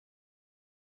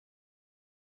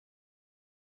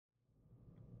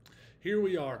Here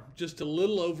we are, just a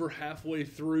little over halfway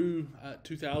through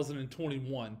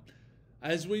 2021.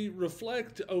 As we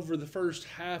reflect over the first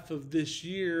half of this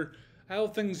year, how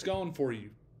have things gone for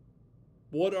you?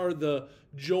 What are the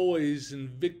joys and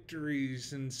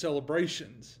victories and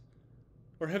celebrations?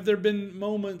 Or have there been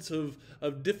moments of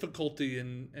difficulty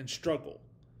and struggle?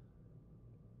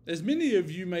 As many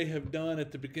of you may have done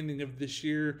at the beginning of this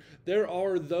year, there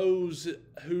are those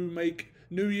who make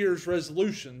New Year's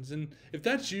resolutions. And if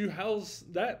that's you, how's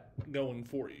that going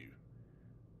for you?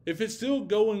 If it's still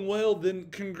going well, then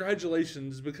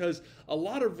congratulations, because a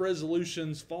lot of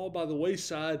resolutions fall by the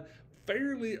wayside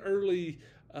fairly early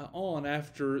on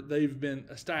after they've been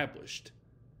established.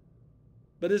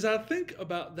 But as I think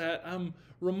about that, I'm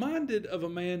reminded of a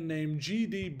man named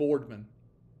G.D. Boardman,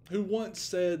 who once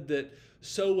said that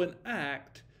sow an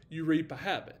act, you reap a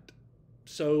habit.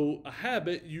 Sow a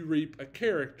habit, you reap a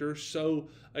character. Sow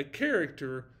a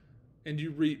character, and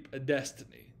you reap a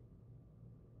destiny.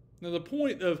 Now, the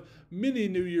point of many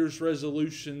New Year's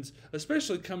resolutions,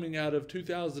 especially coming out of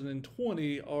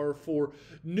 2020, are for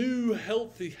new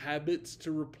healthy habits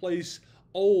to replace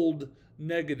old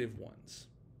negative ones.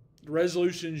 The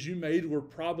resolutions you made were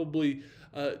probably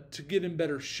to get in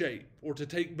better shape or to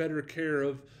take better care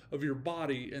of your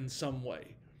body in some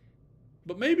way.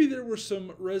 But maybe there were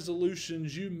some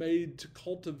resolutions you made to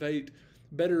cultivate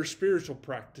better spiritual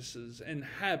practices and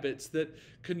habits that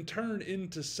can turn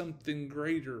into something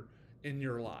greater in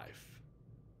your life.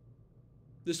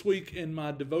 This week in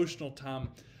my devotional time,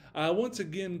 I once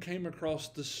again came across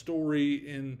the story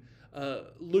in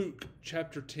Luke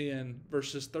chapter 10,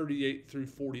 verses 38 through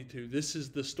 42. This is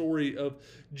the story of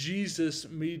Jesus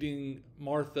meeting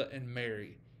Martha and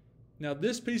Mary. Now,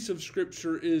 this piece of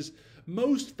scripture is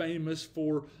most famous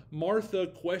for Martha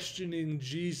questioning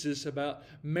Jesus about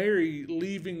Mary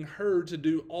leaving her to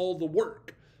do all the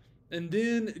work. And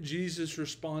then Jesus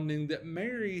responding that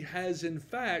Mary has in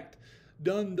fact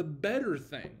done the better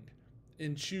thing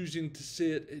in choosing to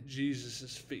sit at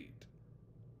Jesus' feet.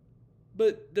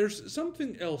 But there's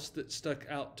something else that stuck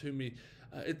out to me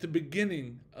at the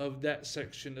beginning of that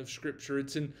section of Scripture.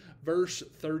 It's in verse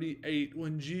 38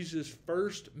 when Jesus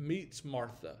first meets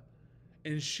Martha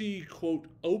and she, quote,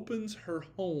 opens her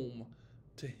home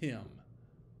to him.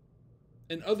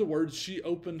 In other words, she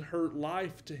opened her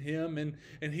life to him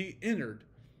and he entered.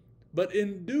 But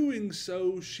in doing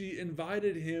so, she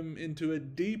invited him into a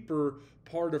deeper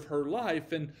part of her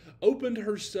life and opened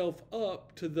herself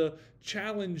up to the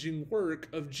challenging work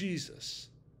of Jesus.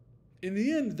 In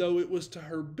the end, though, it was to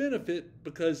her benefit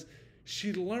because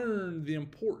she learned the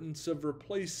importance of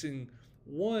replacing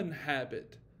one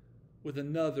habit with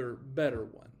another better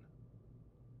one.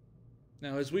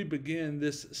 Now, as we begin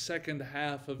this second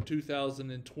half of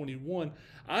 2021,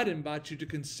 I'd invite you to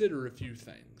consider a few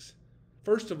things.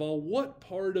 First of all, what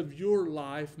part of your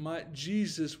life might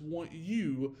Jesus want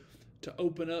you to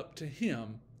open up to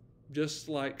him, just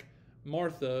like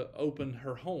Martha opened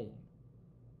her home?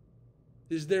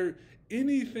 Is there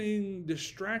anything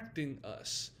distracting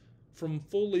us from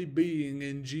fully being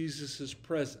in Jesus'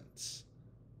 presence?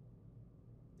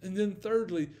 And then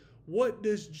thirdly, what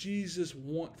does Jesus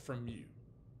want from you?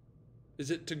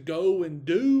 Is it to go and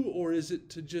do, or is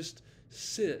it to just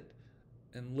sit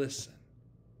and listen?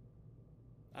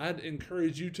 I'd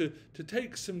encourage you to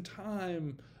take some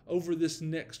time over this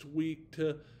next week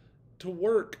to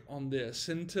work on this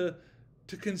and to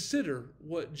consider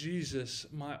what Jesus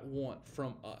might want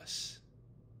from us.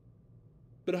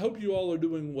 But I hope you all are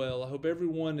doing well. I hope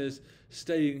everyone is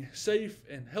staying safe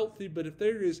and healthy. But if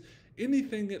there is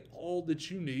anything at all that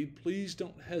you need, please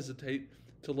don't hesitate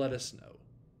to let us know.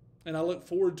 And I look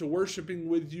forward to worshiping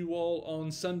with you all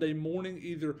on Sunday morning,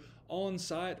 either on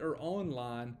site or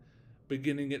online,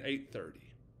 beginning at 8:30.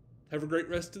 Have a great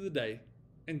rest of the day,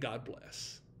 and God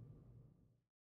bless.